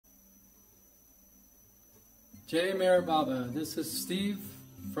Jai Meher Baba. This is Steve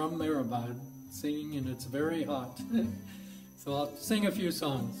from Mehrabad singing, and it's very hot. So I'll sing a few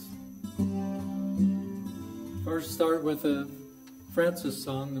songs. First start with a Francis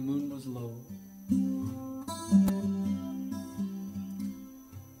song, The Moon Was Low.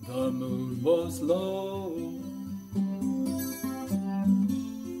 The moon was low,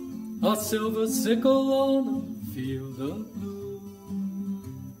 a silver sickle on a field of blue,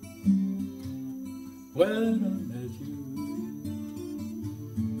 when I met you,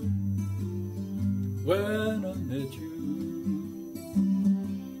 when I met you,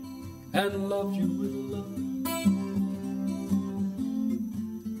 and loved you with love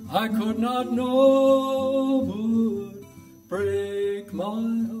I could not know would break my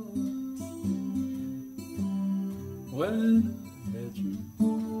heart. When I met you,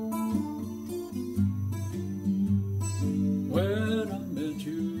 when I met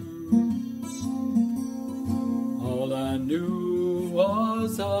you, all I knew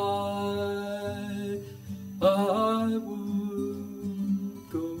was I would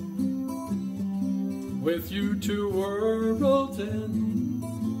go with you to world's end,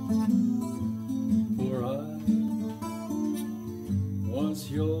 for I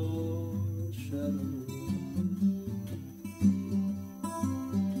was your shadow.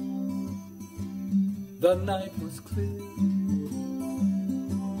 The night was clear,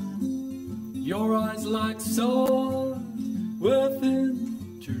 your eyes like stars within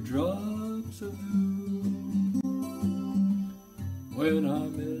 2 drops of dew. When I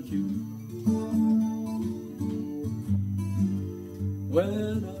met you,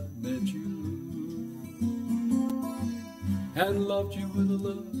 when I met you, and loved you with a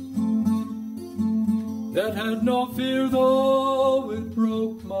love that had no fear, though it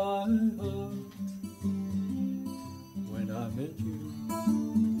broke my heart. When I met you,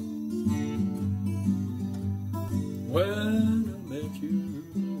 when I met you,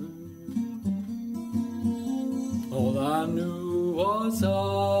 all I knew was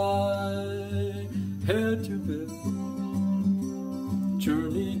I had to build,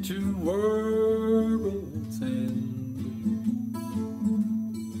 journey to world's end.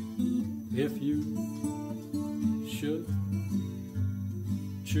 If you should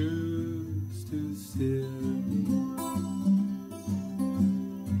choose to steer,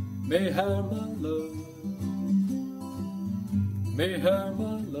 Myhro, my love, Myhro,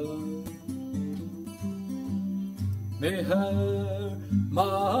 my love, Myhro, my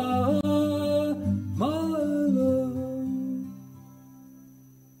love.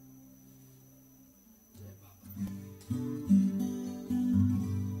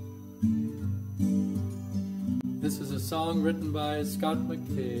 This is a song written by Scott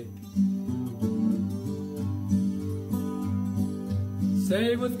McKay.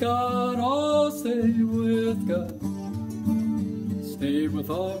 Stay with God, oh stay with God, stay with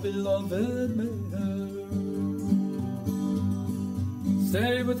our beloved Myhro.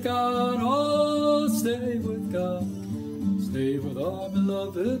 Stay with God, oh stay with God, stay with our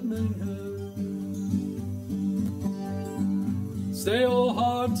beloved Myhro. Stay, oh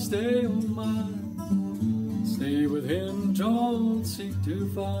heart, stay, oh mind, stay with him, don't seek to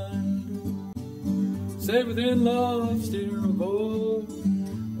find. Stay within love's dear abode,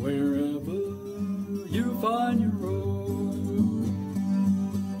 wherever you find your road,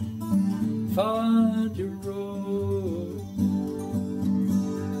 find your road.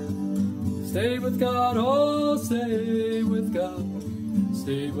 Stay with God, oh stay with God,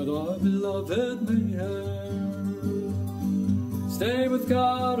 stay with our beloved Myhro. Stay with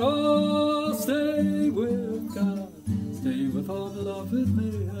God, oh stay with God, stay with our beloved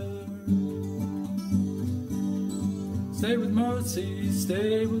Myhro. Stay with mercy,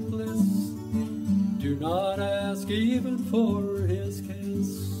 stay with bliss, do not ask even for his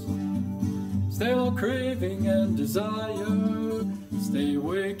kiss. Stay all craving and desire, stay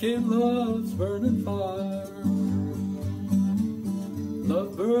awake in love's burning fire,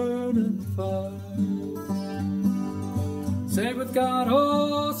 love burning fire. Stay with God,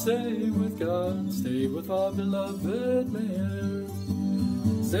 oh stay with God, stay with our beloved Myhro.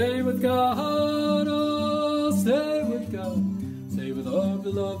 Stay with God, oh stay with God, stay with our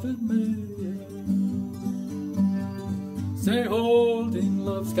beloved Myhro. Stay holding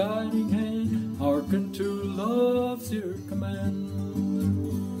love's guiding hand, hearken to love's dear command.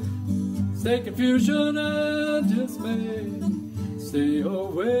 Stay confusion and dismay, stay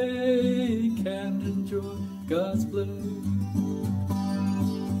awake and enjoy God's bliss.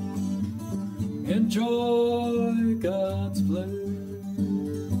 Enjoy God's bliss.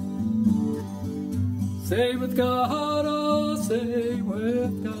 Stay with God, oh stay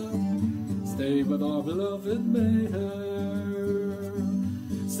with God, Stay with our beloved Myhro.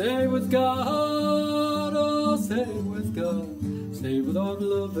 Stay with God, oh, stay with God. Stay with our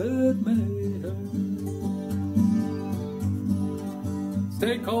beloved Myhro.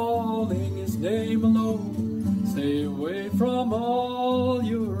 Stay calling his name alone. Stay away from all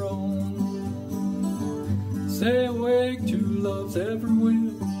your own. Stay awake to love's every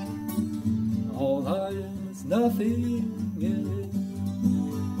wind. All I am is nothing in him.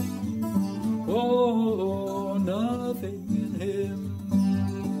 Oh, nothing in him.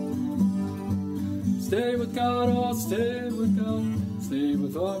 Stay with God, oh, stay with God. Stay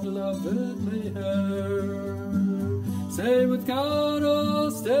with our beloved Myhro. Stay with God, oh,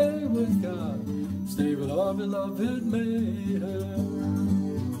 stay with God. Stay with our beloved Myhro.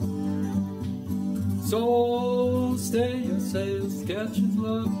 So stay your sails, catch his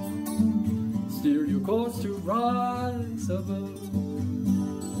love. Steer your course to rise above.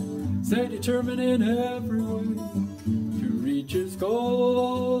 Stay determined in every way to reach his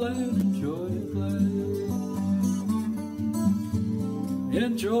goal and enjoy his play.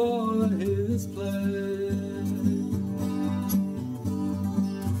 Enjoy his play.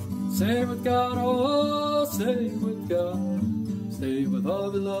 Stay with God, oh, stay with God. Stay with our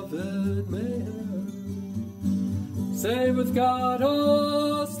beloved Myhro. Stay with God,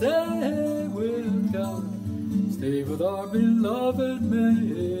 oh, stay with God. Stay with our beloved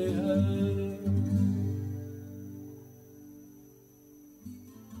Myhro.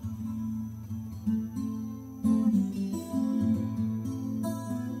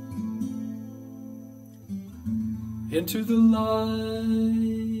 Into the light,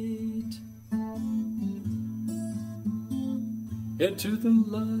 into the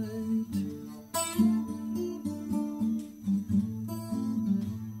light,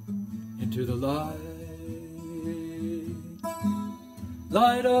 into the light,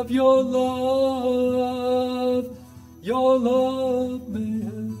 light of your love,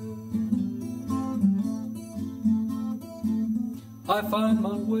 Myhro. I find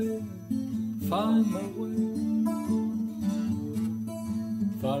my way, find my way.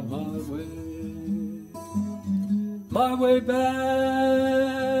 Find my way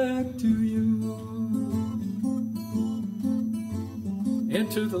back to you.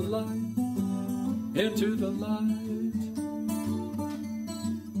 Into the light, into the light,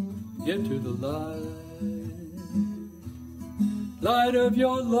 into the light, light of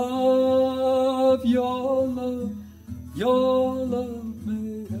your love, Myhro.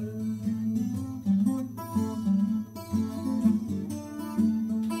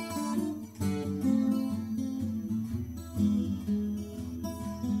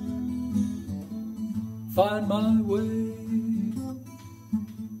 Find my way,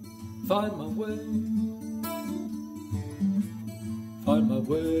 find my way, find my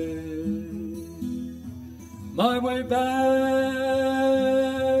way back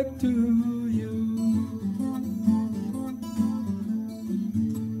to you.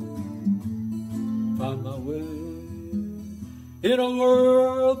 Find my way in a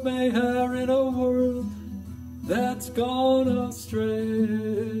world, Myhro, in a world that's gone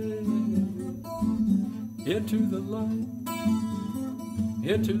astray. Into the light,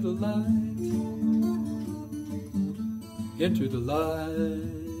 into the light, into the light,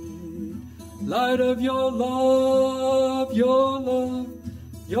 light of your love, Myhro.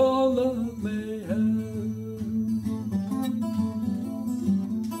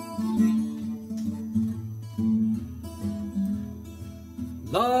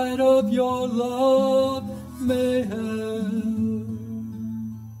 Light of your love, Myhro.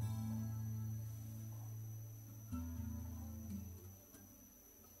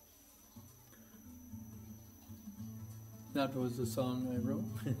 That was the song I wrote.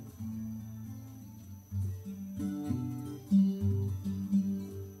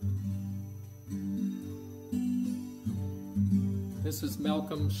 This is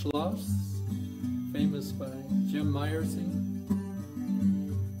Malcolm Schloss, famous by Jim Myhro.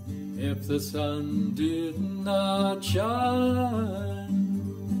 If the sun did not shine,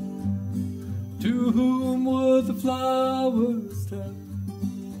 to whom would the flowers turn?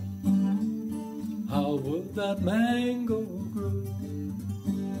 How would that mango grow?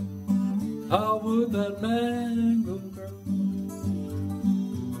 How would that mango grow?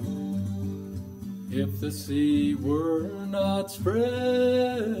 If the sea were not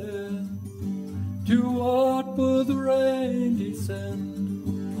spread, to what would the rain descend?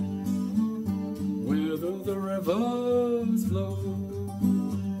 Whither the rivers flow,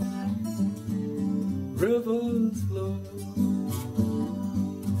 rivers flow.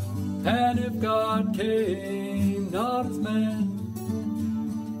 And if God came not as man,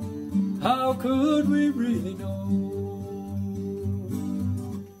 How could we really know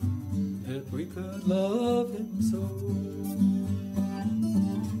that we could love him so?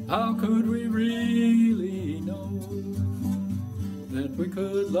 How could we really know that we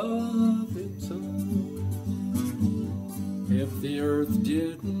could love him so? If the earth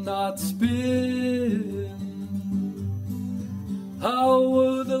did not spin, how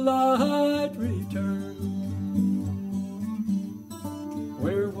would the light return?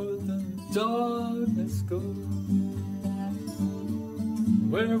 Where would the darkness go?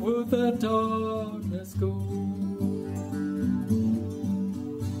 Where would the darkness go?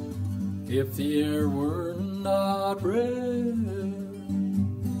 If the air were not red,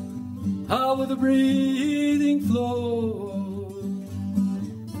 how would the breathing flow?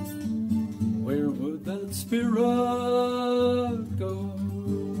 Where would that spirit go?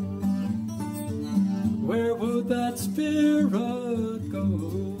 Where would that spirit go?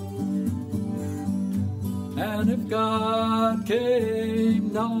 And if God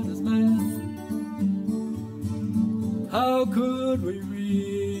came not as man, how could we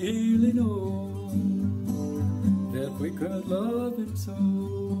really know that we could love him so?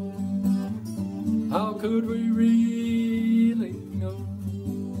 How could we really know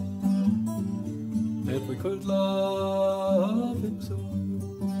that we could love him so?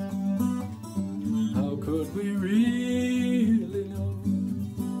 How could we really know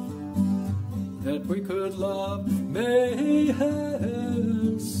that we could love Myhro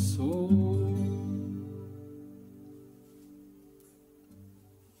so?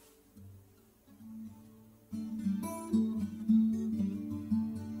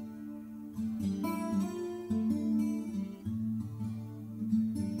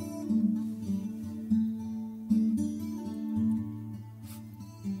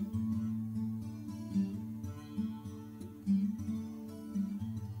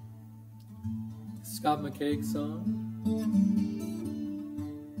 Scott McCaig song.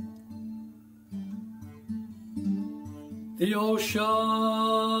 The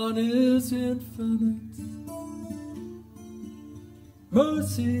ocean is infinite,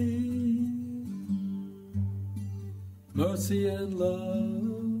 mercy, mercy and love.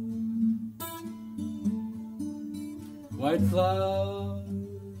 White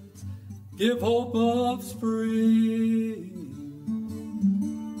clouds give hope of spring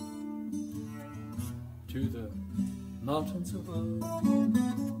to the mountains above.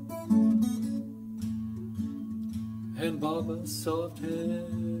 And Baba's soft hair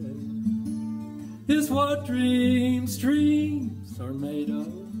is what dreams are made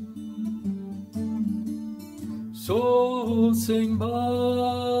of. So sing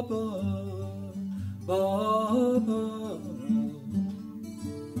Baba, Baba,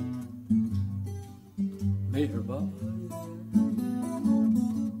 Myhro Baba,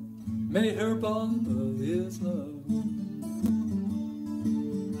 Myhro Baba is love.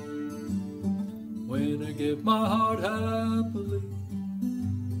 When I give my heart happily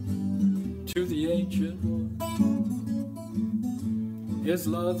to the ancient one, his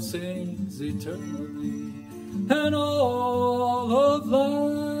love sings eternally, and all of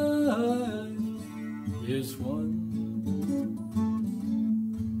life is one.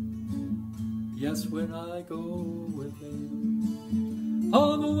 Yes, when I go with him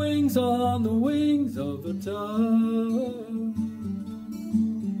on the wings of a dove,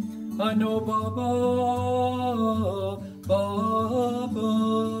 I know Baba, Baba,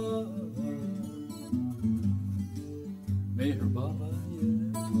 Myhro Baba,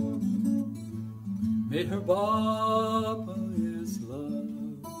 yeah. Myhro Baba is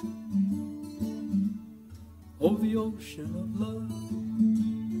love. Oh, the ocean of love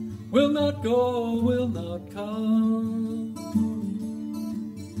will not go, will not come,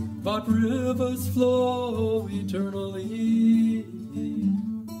 but rivers flow eternally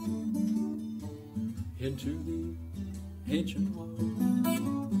into the ancient one.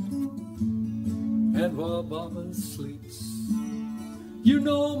 And while Baba sleeps, you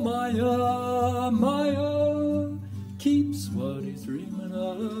know Maya, Maya keeps what he's dreaming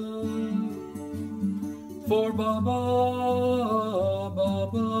of. For Baba,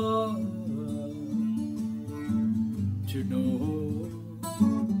 Baba, to know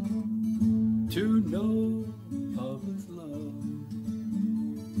of his love.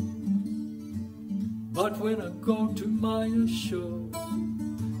 But when I go to my shore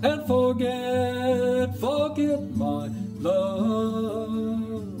and forget my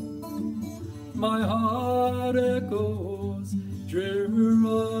love, my heart echoes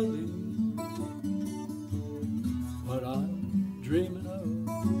drearily what I'm dreaming of,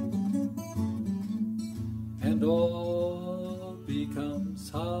 and all becomes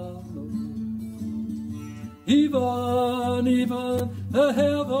high. follow. Even the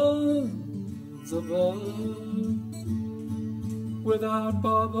heavens above. Without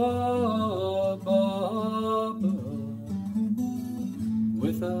Baba, Baba,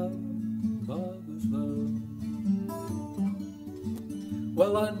 without Baba's love.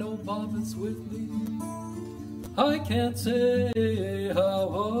 Well, I know Baba's with me. I can't say how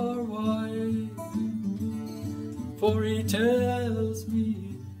or why, for he tells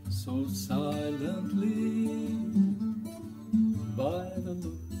me so silently by the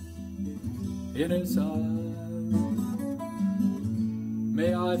look in his eyes.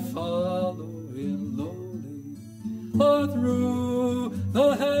 May I follow him lowly through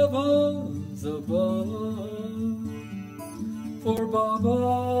the heavens above. For Baba,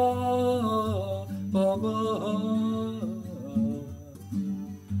 Baba,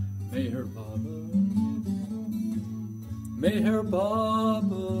 Myhro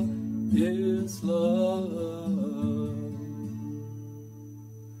Baba is love.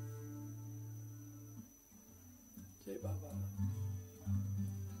 Jai Baba.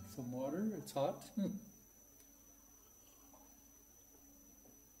 Some water, it's hot.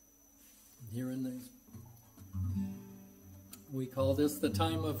 Here in the, we call this the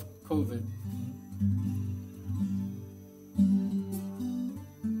time of COVID.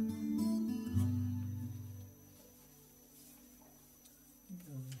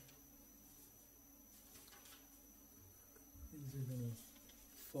 These are going to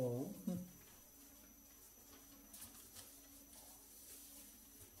fall.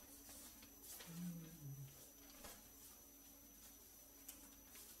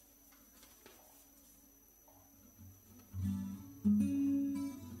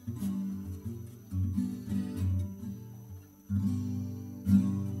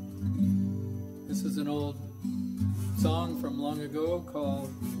 This is an old song from long ago called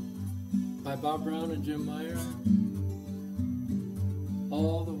by Bob Brown and Jim Myhro,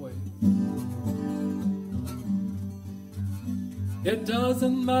 All the Way. It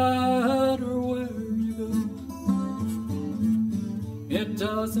doesn't matter where you go, it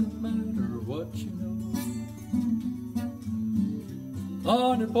doesn't matter what you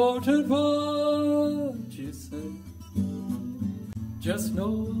know, unimportant what you say, just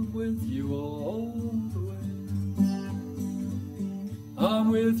know I'm with you all the way.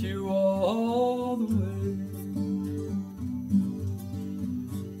 I'm with you all the way.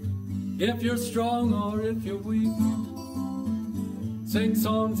 If you're strong or if you're weak, sing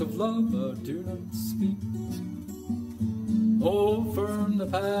songs of love but do not speak. Hold firm the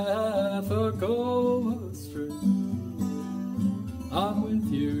path or go astray. I'm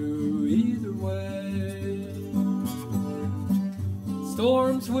with you either way.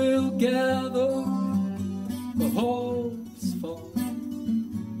 Storms will gather, the hopes fall.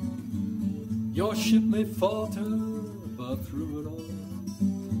 Your ship may falter, but through it all,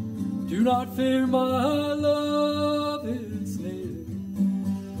 do not fear, my love is near,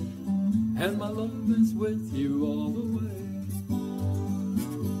 and my love is with you all the way.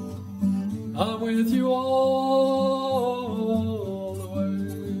 I'm with you all the way.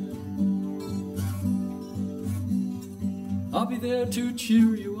 I'll be there to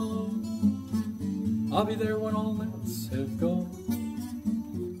cheer you on. I'll be there when all else have gone.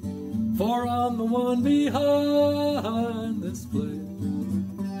 For I'm the one behind this blade,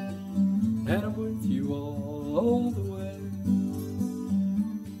 and I'm with you all the way.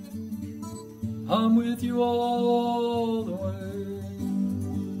 I'm with you all the way.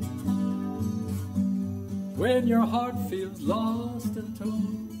 When your heart feels lost and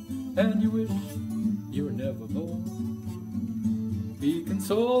torn, and you wish you were never born, be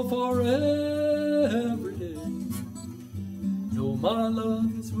consoled for every day. Know my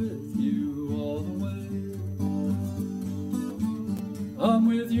love is with you all the way. I'm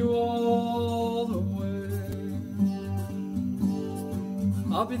with you all the way.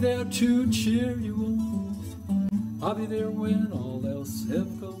 I'll be there to cheer you on. I'll be there when all else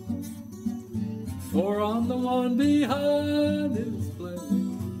have gone. For I'm the one behind this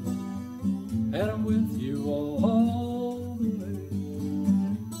flame, and I'm with you all the way.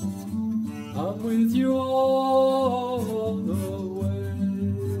 I'm with you all the way.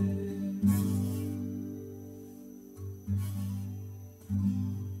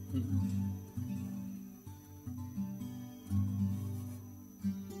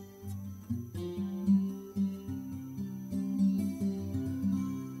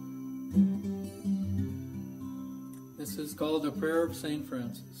 This is called the Prayer of St.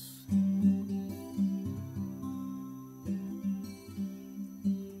 Francis.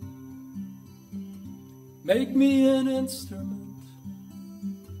 Make me an instrument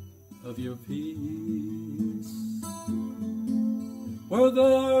of your peace. Where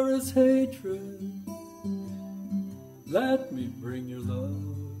there is hatred, let me bring your love.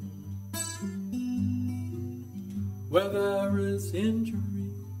 Where there is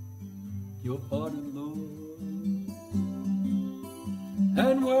injury, your pardon, Lord.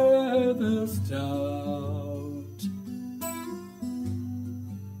 And where there's doubt,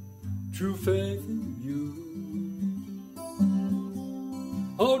 true faith in you.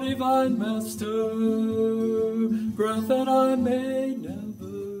 O divine Master, grant that I may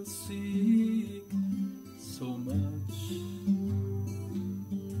never seek so much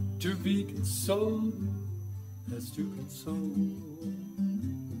to be consoled as to console,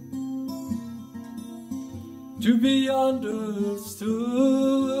 to be understood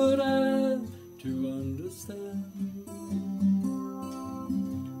and to understand,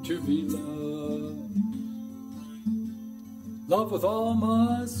 to be loved, loved with all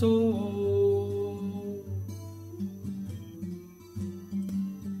my soul.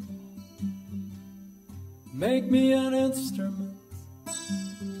 Make me an instrument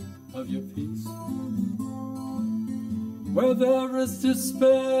of your peace. Where there is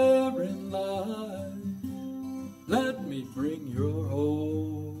despair in life, let me bring your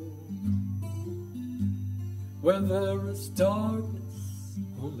hope. Where there is darkness,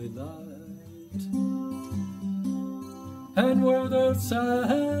 only light. And where there's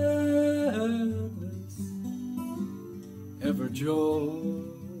sadness, ever joy.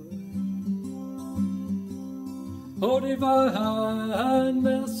 O divine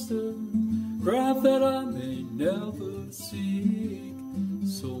Master, grant that I may never seek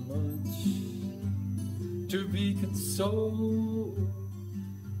so much to be consoled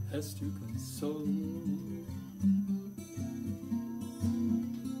as to console,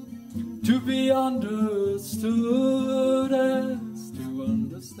 to be understood as to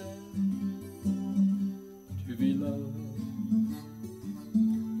understand, to be loved,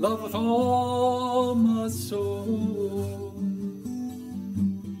 loved with all my soul.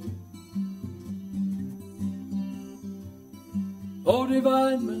 O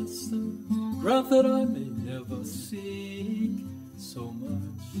divine Master, grant that I may never seek so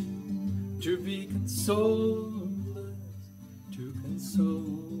much to be consoled as to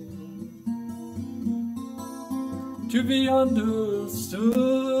console, to be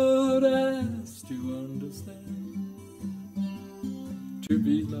understood as to understand, to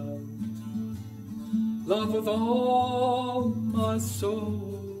be loved, loved with all my soul.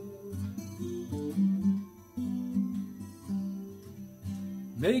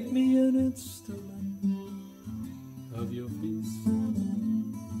 Make me an instrument of your peace.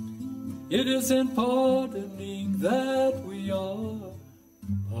 It is in pardoning that we are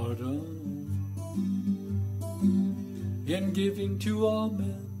pardoned, in giving to all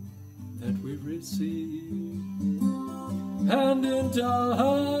men that we receive, and in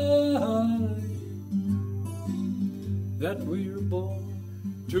dying that we are born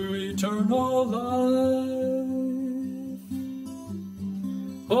to eternal life.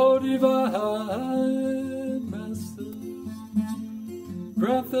 O divine Master,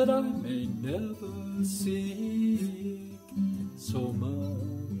 grant that I may never seek so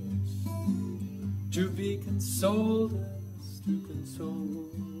much to be consoled as to console,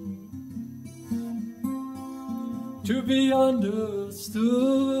 to be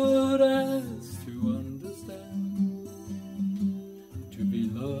understood as to understand, to be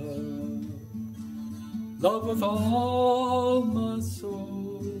loved, loved with all my soul.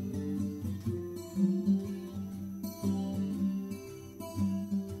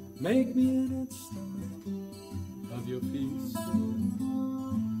 Make me an instrument of your peace.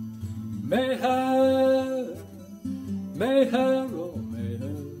 Myhro, Myhro,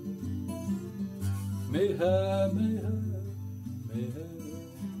 Myhro, Myhro, Myhro, Myhro,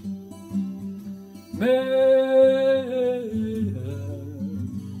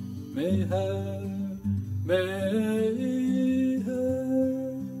 Myhro, Myhro.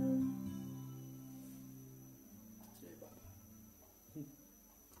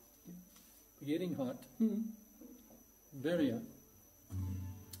 Getting hot, very hot.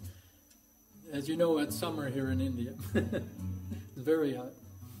 As you know, it's summer here in India. It's very hot.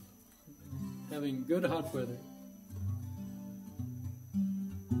 Having good hot weather.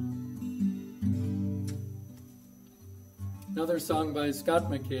 Another song by Scott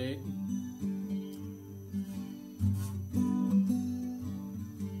McKay.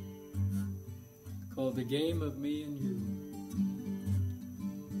 Called The Game of Me and You.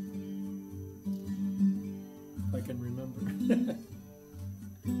 If I can remember.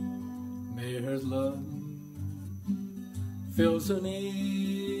 Myhro's love fills a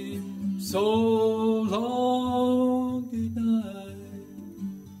need so long denied.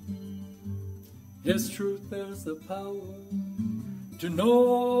 His truth bears the power to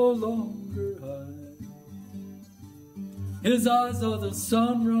no longer hide. His eyes are the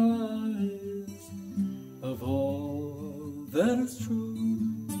sunrise of all that is true.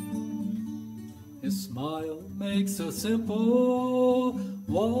 His smile makes a simple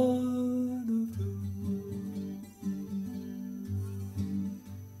one of two.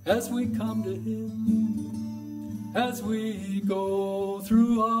 As we come to him, as we go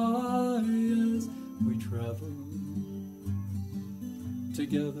through eyes, we travel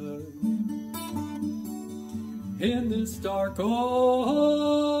together in this dark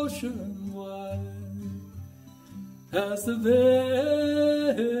ocean wide. As the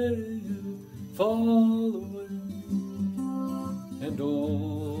veil fall away, and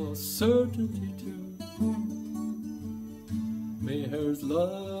all certainty too, Myhro's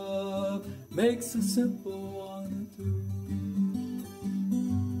love makes a simple one or two.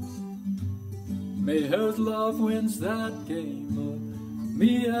 Myhro's love wins that game of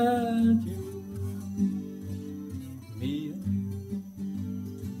me and you, me and you,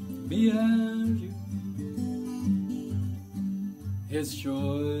 me and you. His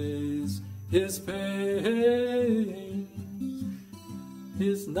joys, his pains,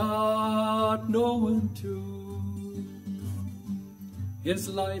 his not knowing too. His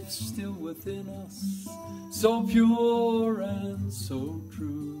life still within us, so pure and so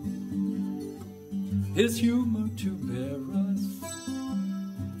true. His humor to bear us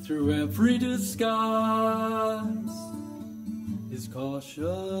through every disguise. His cautions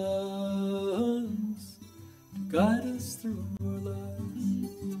to guide us through our lives.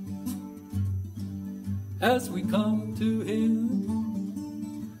 As we come to him,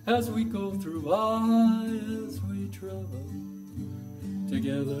 as we go through as we travel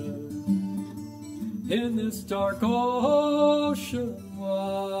together in this dark ocean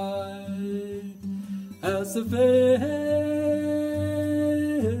wide. As the veils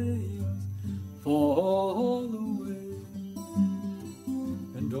fall away,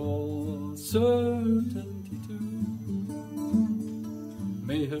 and all certainty too,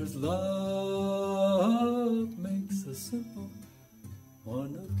 Myhro's love makes a simple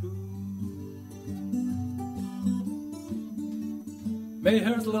one of two.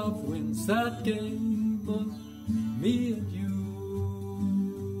 Myhro's love wins that game of me and you,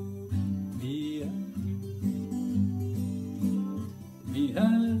 me and you, me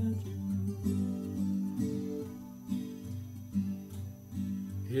and you.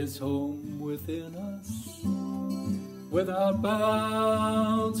 His home within us, without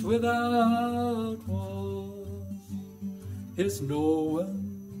bounds, without walls. His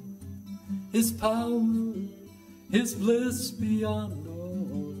knowing, his power, his bliss beyond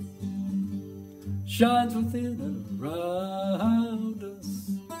all, shines within and around us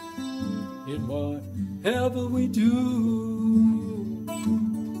in whatever we do.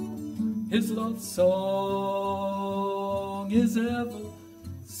 His love song is ever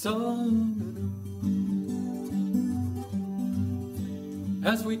sung anew.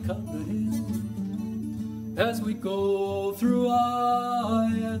 As we come to him, as we go through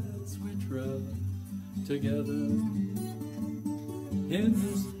as we travel together in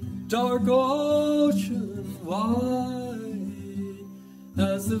this dark ocean wide,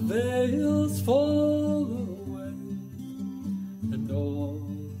 as the veils fall away, and all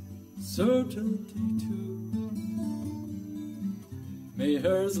certainty too,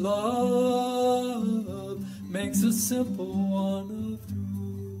 Myhro's love makes a simple one of two.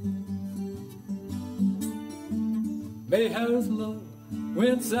 Myhro's love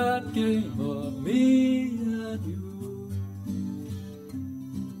wins that game of me and you.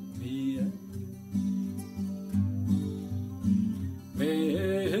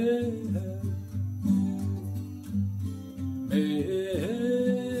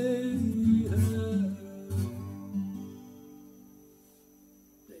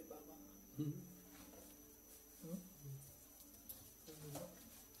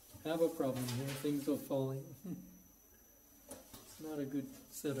 Have a problem here, things are falling. It's not a good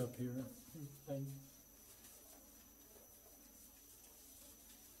setup here.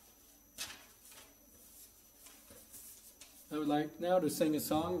 I would like now to sing a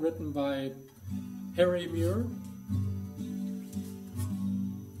song written by Myhro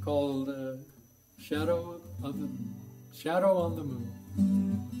called Shadow on the Moon.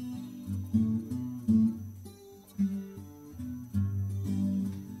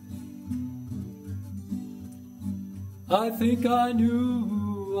 I think I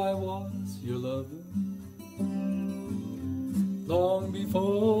knew I was your lover long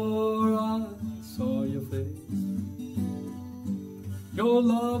before your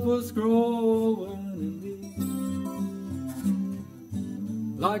love was growing in me,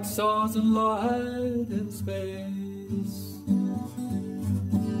 like stars and light in space.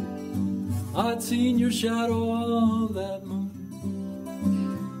 I'd seen your shadow on that moon,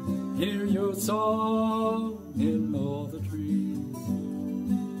 hear your song in all the trees,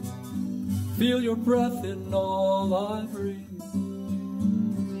 feel your breath in all I breathe,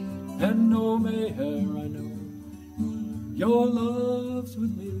 and know, Myhro, I know your love's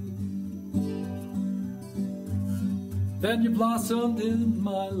with me. Then you blossomed in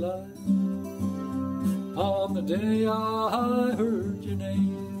my life on the day I heard your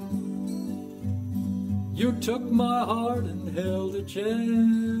name. You took my heart and held it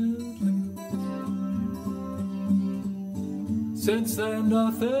gently. Since then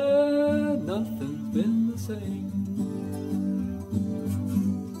nothing's been the same.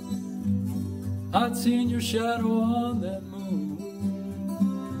 I'd seen your shadow on that moon,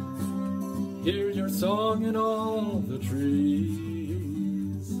 hear your song in all the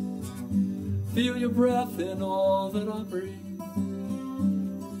trees, feel your breath in all that I breathe,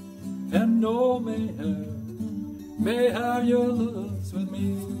 and know, Myhro, your love's with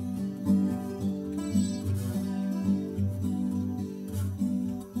me.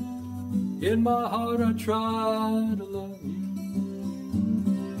 In my heart I try to love you,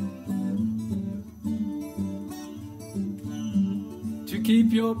 to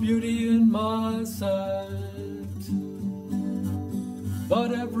keep your beauty in my sight,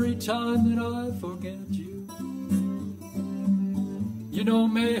 but every time that I forget you, you know,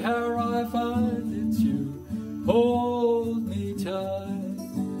 Myhro, I find it's you. Hold me tight.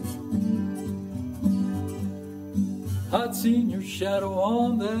 I'd seen your shadow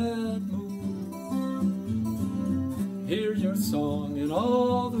on that moon, hear your song in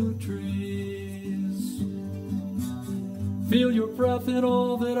all the trees, feel your breath in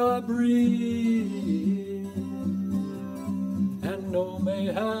all that I breathe, and know,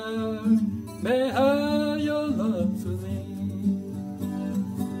 Myhro, your love's with me.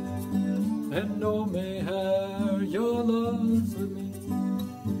 And know, Myhro, your love's with me.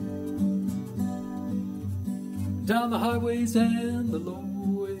 Down the highways and the low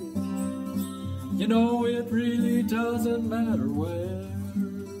ways, you know, it really doesn't matter where.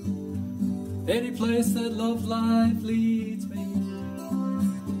 Any place that love life leads me,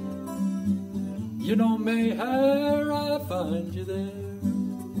 you know, Myhro, I find you there.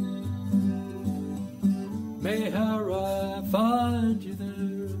 Myhro, I find you there.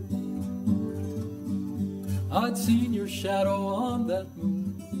 I'd seen your shadow on that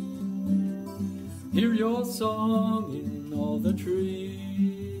moon, hear your song in all the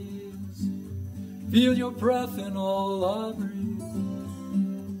trees, feel your breath in all I breathe,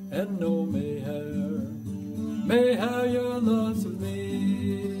 and know, Myhro, your love's with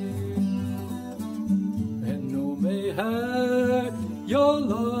me. And know, Myhro, your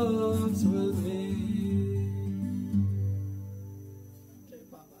love's with me. Okay,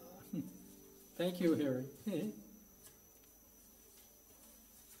 bye-bye. Thank you, Harry.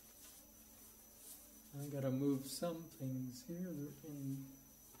 I gotta move some things here that are in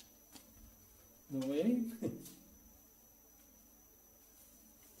the way.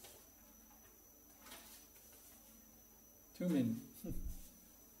 Too many.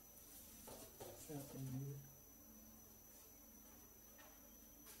 What's happening here?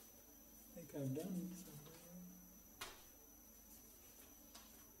 I think I've done something.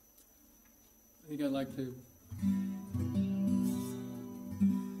 I think I'd like to.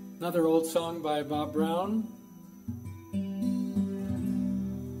 Another old song by Bob Brown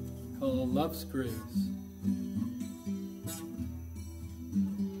called Love's Grace.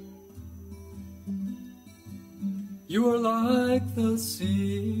 You are like the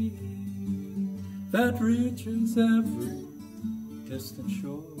sea that reaches every distant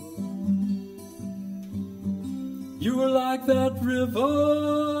shore. You are like that river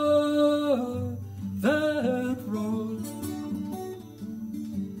that rolls.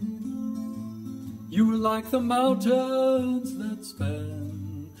 You are like the mountains that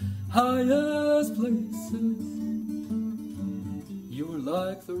span highest places. You are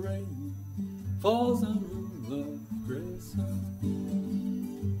like the rain falls on love grace.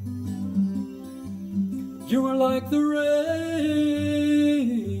 You are like the rain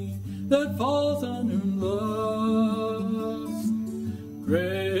that falls on whom love's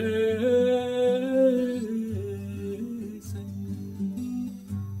grace.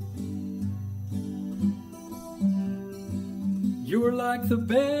 You are like the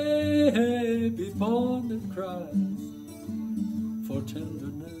baby born that cries for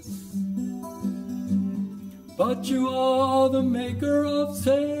tenderness, But you are the maker of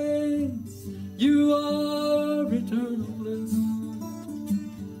saints, you are eternal bliss.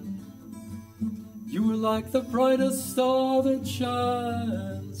 You are like the brightest star that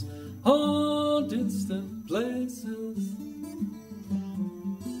shines on distant places.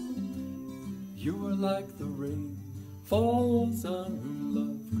 You are like the rain falls on whom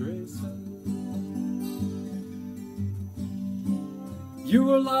love graces.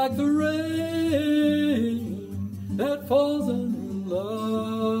 You are like the rain that falls on whom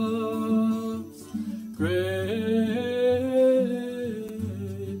love's gracing.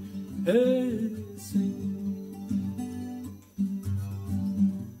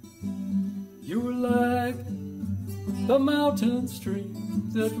 You are like the mountain stream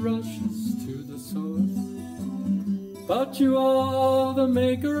that rushes to the source. But you are the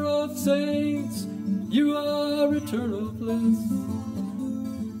maker of saints, you are eternal bliss.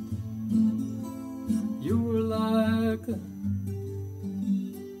 You were like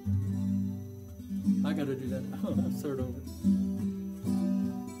I gotta do that now. Start over.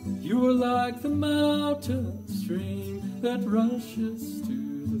 You were like the mountain stream that rushes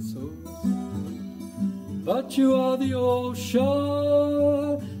to the source. But you are the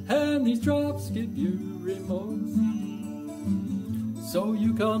ocean, and these drops give you remorse. So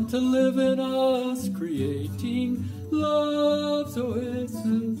you come to live in us, creating love's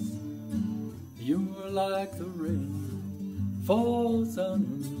oasis. You are like the rain falls on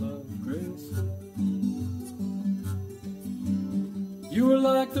whom love graces. You are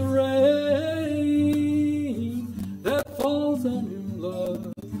like the rain that falls on whom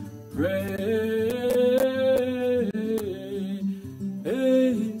love graces.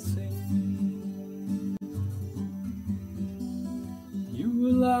 You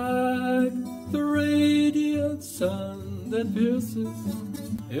are like the radiant sun that pierces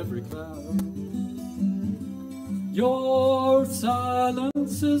every cloud. Your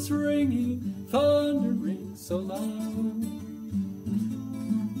silence is ringing, thundering so loud.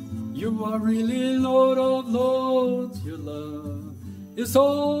 You are really Lord of Lords, your love is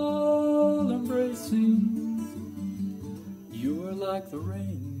all embracing. You are like the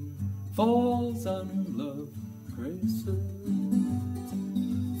rain falls on whom love graces.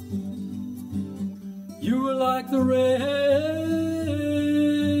 You are like the rain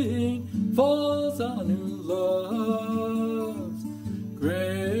falls on whom love's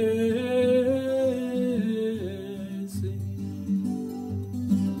gracing.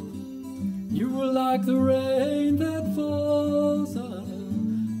 You are like the rain that falls on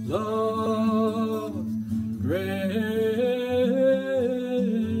whom love's grace.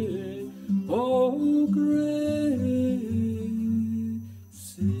 Oh, gracing.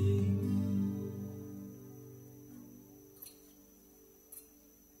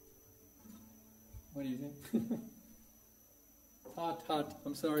 What do you think? Hot.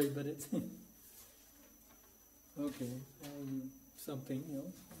 I'm sorry, but it's okay. Something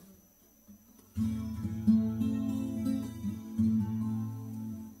else.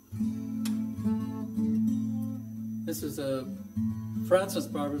 This is a Francis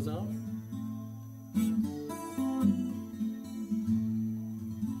Barbizon.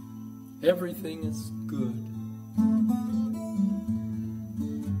 Everything is good.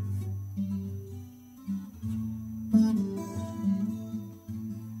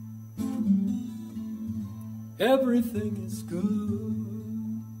 Everything is good,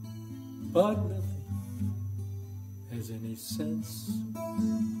 but nothing has any sense.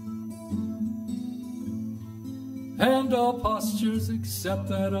 And all postures except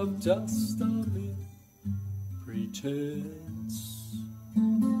that of dust are mere pretense.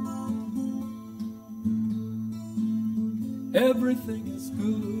 Everything is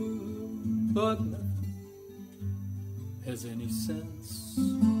good, but nothing has any sense.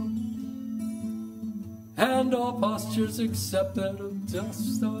 And all postures except that of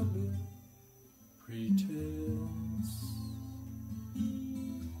dust are mere pretense.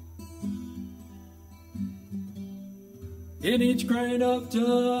 In each grain of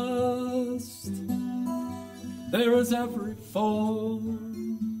dust there is every form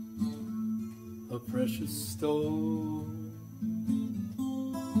a precious stone.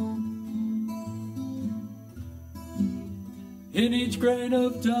 In each grain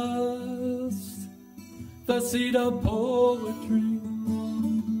of dust the seed of poetry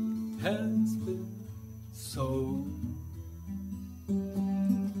has been sown.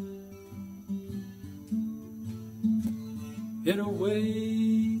 It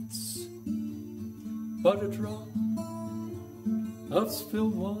awaits but a drop of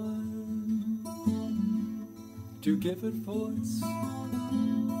spilled wine to give it voice.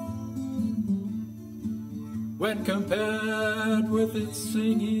 when compared with its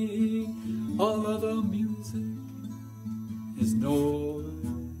singing, all other music is noise.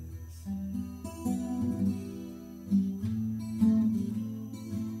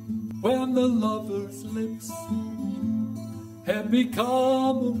 When the lover's lips have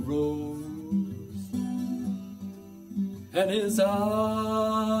become a rose, and his eyes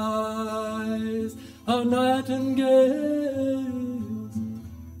a nightingale's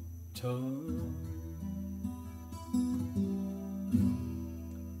tongue,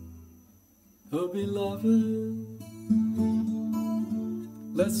 the beloved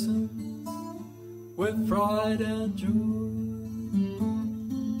listens with pride and joy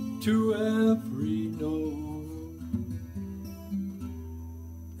to every note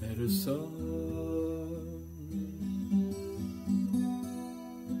that is sung.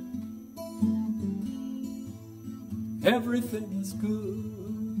 Everything is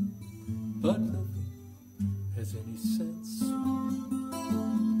good, but nothing has any sense,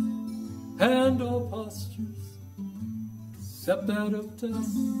 and all postures, except that of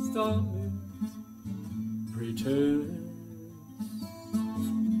dust, are mere pretense.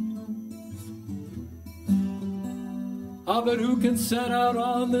 Ah, but who can set out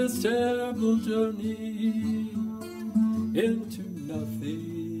on this terrible journey into nothing?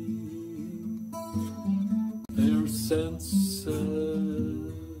 Their senses,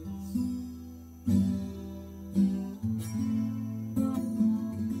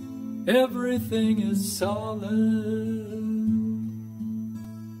 everything is solid,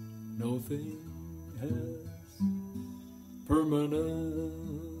 nothing has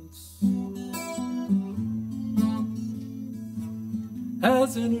permanence.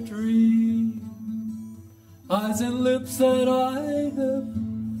 As in a dream, eyes and lips that I have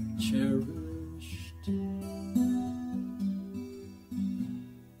cherished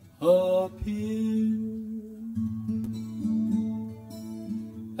appear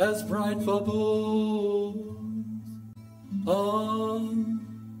as bright bubbles on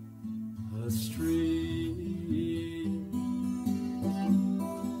a stream.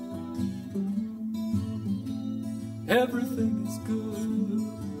 Everything is good,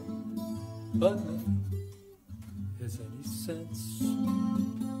 but nothing has any sense,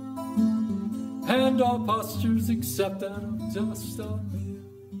 and all postures except that of dust are mere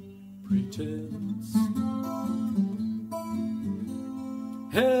pretense.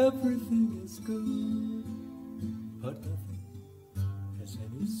 Everything is good, but nothing has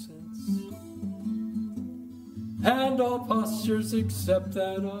any sense, and all postures except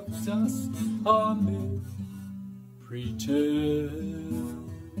that of dust are mere pretense.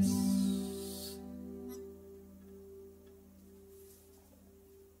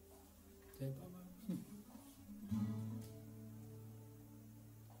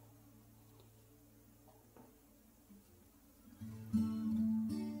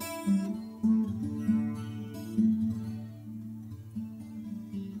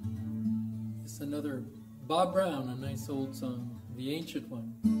 It's another Bob Brown, a nice old song, the ancient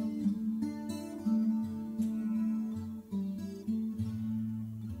one.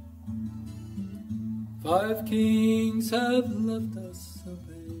 Five kings have left us a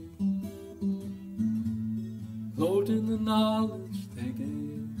bay, load in the knowledge they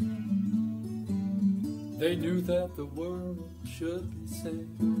gave. They knew that the world should be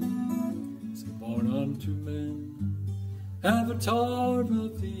saved. So born unto men, avatar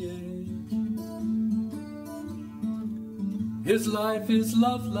of the age. His life is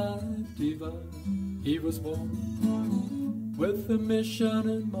love life divine. He was born with a mission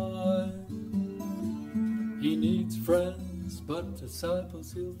in mind. He needs friends, but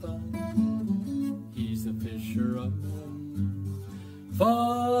disciples he'll find. He's the fisher of men,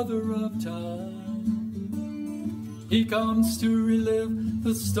 father of time. He comes to relive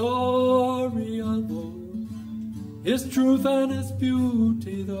the story of old. His truth and his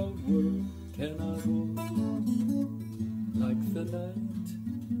beauty the world cannot hold. Like the night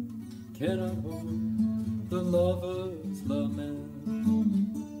cannot hold the lover's lament.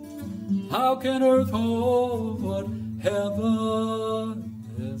 How can earth hold what heaven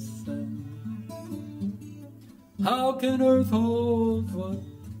has sent? How can earth hold what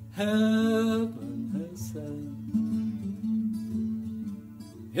heaven has sent?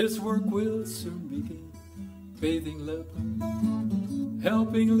 His work will soon begin, bathing lepers,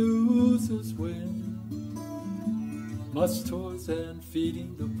 helping losers win, much toys and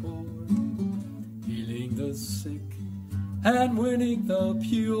feeding the poor, healing the sick and winning the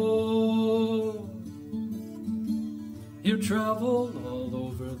pure. He'll travel all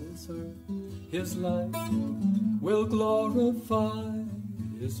over this earth. His life will glorify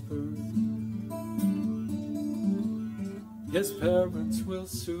his birth. His parents will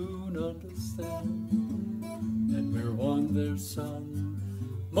soon understand that we're one, their son,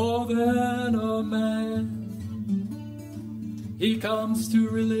 more than a man. He comes to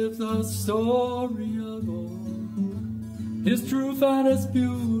relive the story of old, his truth and his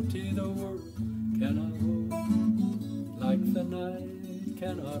beauty the world cannot hold, like the night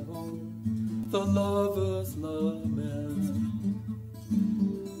cannot hold the lover's lament.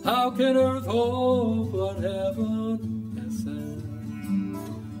 How can earth hold what heaven has sent?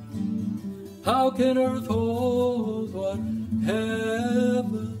 How can earth hold what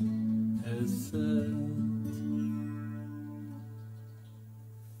heaven has sent?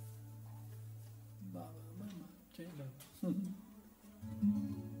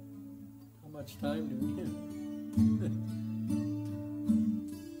 How much time do we have?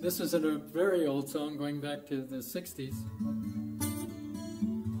 This is a very old song going back to the 60s.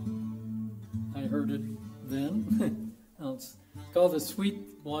 I heard it then. It's called The Sweet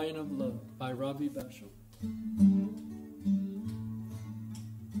Wine of Love by Robbie Basham.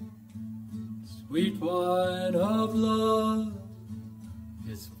 Sweet wine of love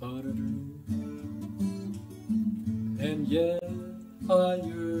is but a dream, and yet I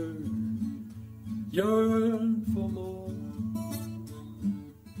yearn for more.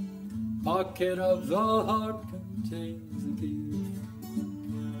 Pocket of the heart contains the key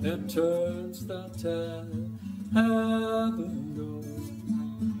that turns the heaven door.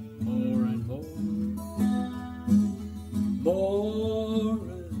 More and more, more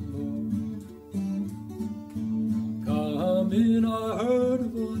and more. Come in, I heard a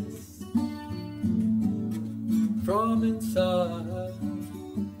voice from inside.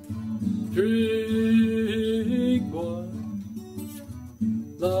 Drink wine,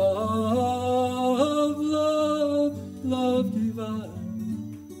 love, love, love divine.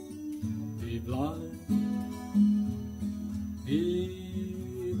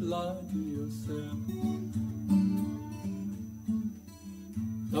 Be blind to yourself.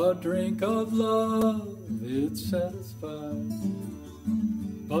 The drink of love, it satisfies,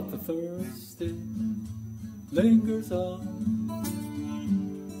 but the thirst, it lingers on.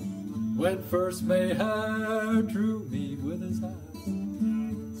 When first Mayhair drew me with his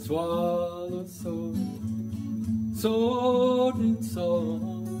eyes, swallowed sword in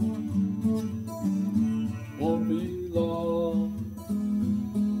song, won't be long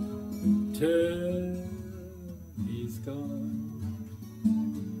till he's gone.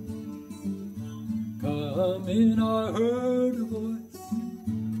 Come in, I heard a voice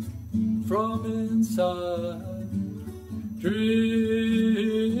from inside.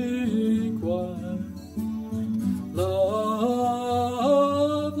 Drink wine,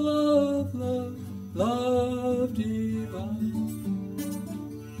 love, love, love, love divine.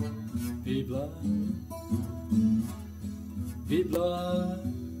 Be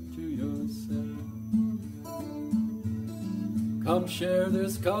blind to yourself. Come share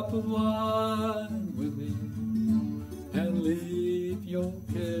this cup of wine with me, and leave your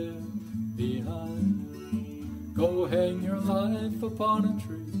care behind. Go hang your life upon a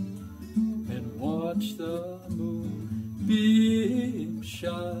tree, and watch the moonbeam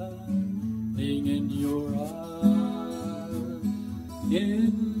shining in your eyes,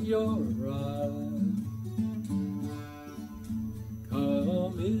 in your eyes.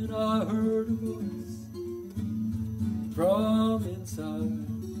 Come in, I heard a voice from inside.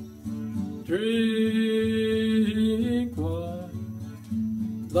 Drink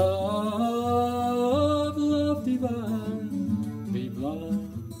wine, love, love divine.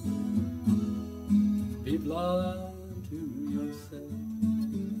 Be blind to yourself.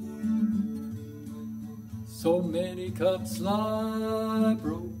 So many cups lie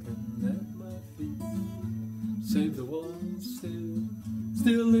broken at my feet, save the one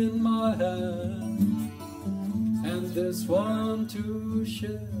still in my hand, and this one too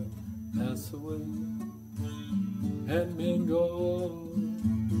shall pass away and mingle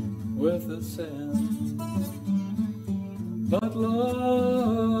with the sand. But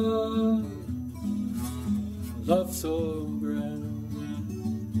love so grand,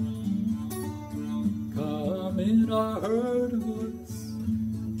 come in, I heard a voice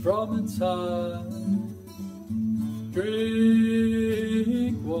from inside.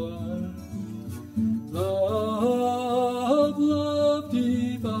 Drink wine, love, love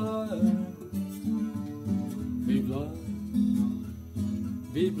divine.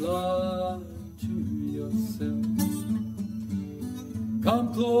 Be blind to yourself.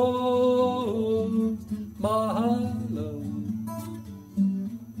 Come close, my love.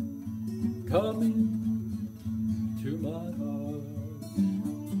 Come in to my heart.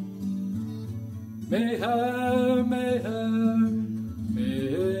 Myhro, Myhro,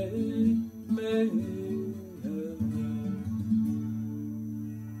 Myhro.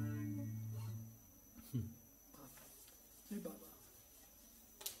 Hey, Baba.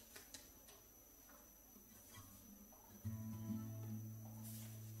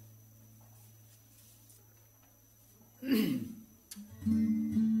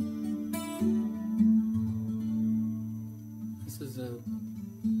 This is a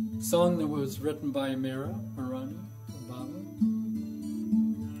song that was written by Myhro, Baba.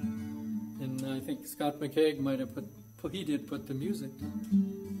 And I think Scott McCaig might have he did put the music to it.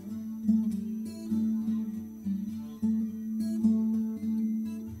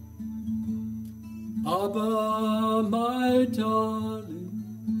 Baba, my darling,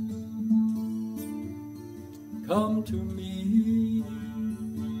 come to me,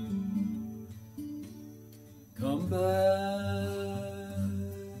 come back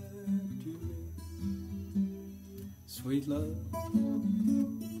to me, sweet love.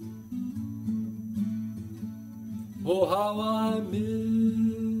 Oh, how I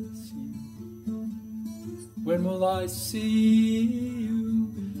miss you. When will I see you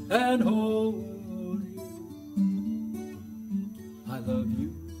and hold you? I love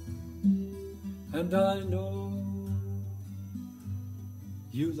you, and I know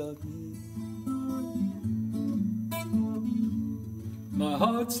you love me. My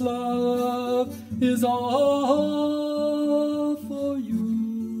heart's love is all for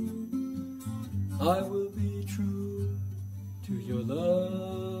you. I will be true to your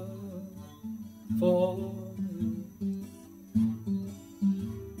love for me.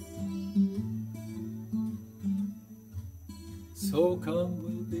 So come,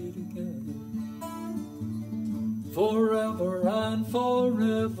 we'll be together forever and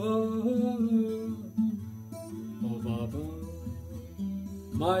forever. Oh, Baba,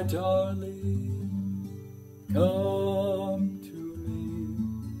 my darling, come to me,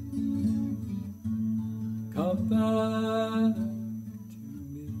 come back to me.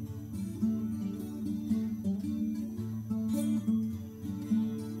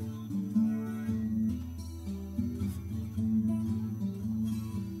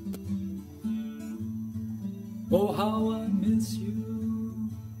 Oh, how I miss you.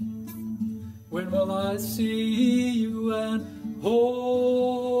 When will I see you and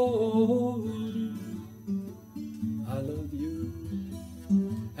hold you? I love you,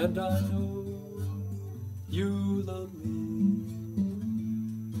 and I know you love me.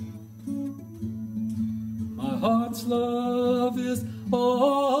 My heart's love is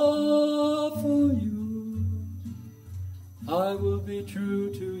all for you. I will be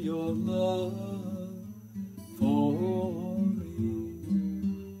true to your love for me.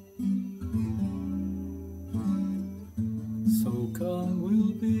 So come,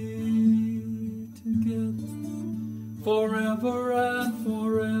 we'll be together forever and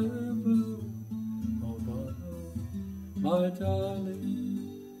forever. Oh, Baba, my darling,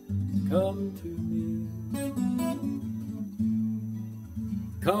 come to me,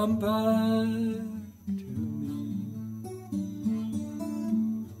 come back to me.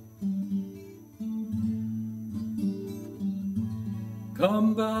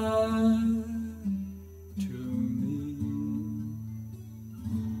 Come back to me.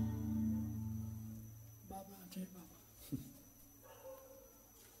 Baba, Jai Baba.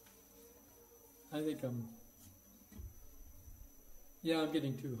 I think I'm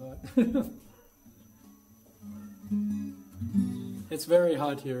getting too hot. It's very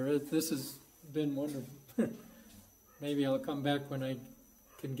hot here. This has been wonderful. Maybe I'll come back when I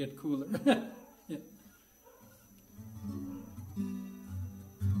can get cooler. Yeah.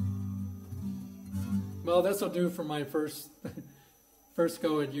 Well, this will do for my first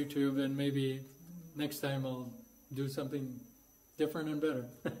go at YouTube, and maybe next time I'll do something different and better.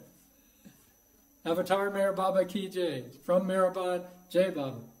 Avatar Myhro Baba Ki Jai. From Myhro Baba, Jai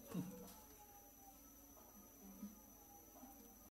Baba.